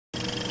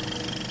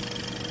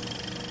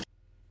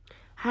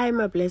Hi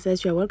my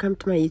blessers, you are welcome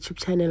to my YouTube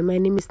channel. My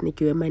name is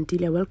Nikki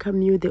Wemantile. I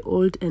welcome you, the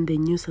old and the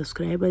new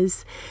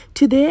subscribers.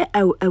 Today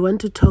I want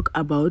to talk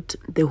about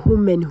the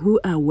women who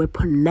are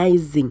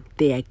weaponizing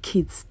their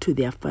kids to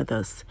their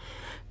fathers.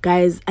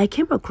 Guys, I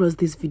came across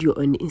this video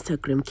on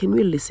Instagram. Can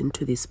we listen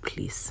to this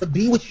please? To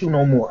be with you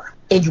no more,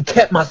 and you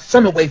kept my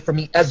son away from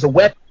me as a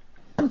weapon.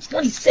 I'm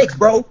 26,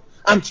 bro.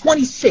 I'm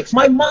 26.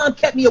 My mom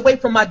kept me away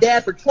from my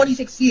dad for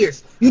 26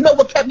 years. You know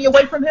what kept me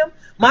away from him?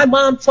 My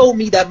mom told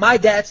me that my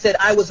dad said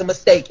I was a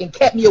mistake and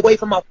kept me away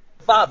from my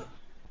father.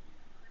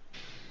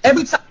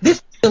 Every time,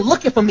 this been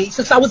looking for me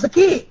since I was a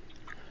kid.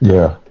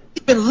 Yeah.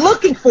 He's been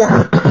looking for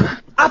me.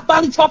 I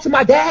finally talked to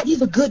my dad.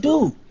 He's a good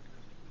dude.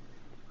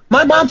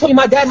 My mom told me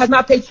my dad has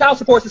not paid child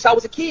support since I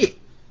was a kid.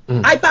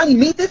 I finally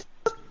meet this.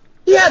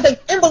 He has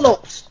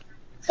envelopes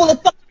full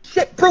of fucking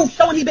shit proof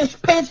showing he been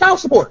paying child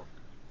support.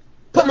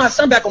 Put my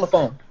son back on the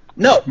phone.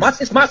 No,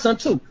 it's my son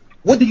too.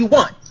 What do you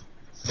want?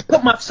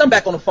 Put my son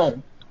back on the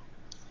phone.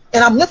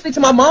 And I'm listening to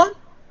my mom.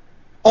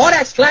 All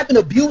that slapping,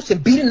 abuse,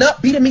 and beating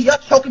me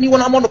up, choking me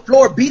when I'm on the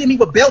floor, beating me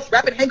with belts,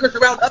 wrapping hangers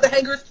around other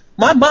hangers.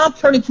 My mom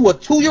turned into a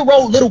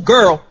 2-year-old little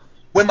girl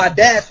when my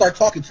dad started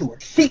talking to her.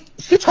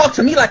 She talked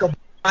to me like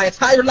my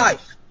entire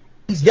life.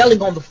 He's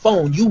yelling on the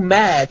phone, "You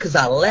mad because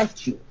I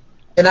left you.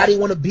 And I didn't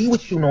want to be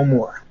with you no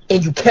more.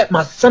 And you kept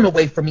my son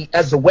away from me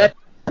as a weapon."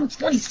 I'm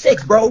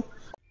 26, bro.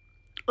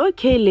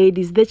 Okay,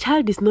 ladies, the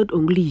child is not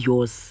only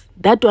yours.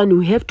 That one,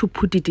 we have to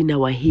put it in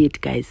our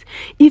head, guys.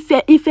 If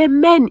a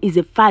man is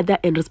a father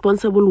and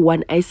responsible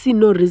one, I see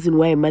no reason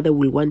why a mother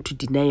will want to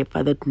deny a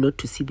father not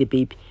to see the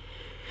baby.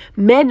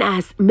 Men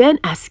are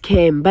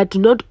scam, but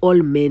not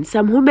all men.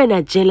 Some women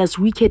are jealous,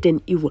 wicked,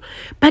 and evil.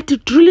 But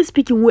truly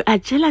speaking, we are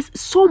jealous.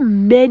 So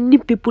many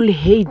people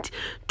hate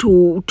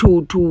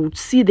to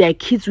see their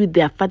kids with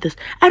their fathers.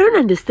 I don't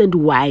understand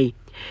why.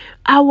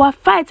 Our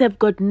fights have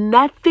got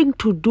nothing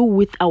to do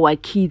with our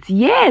kids.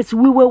 Yes,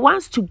 we were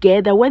once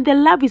together. When the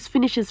love is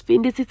finished, it's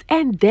finished. It's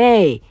end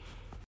there.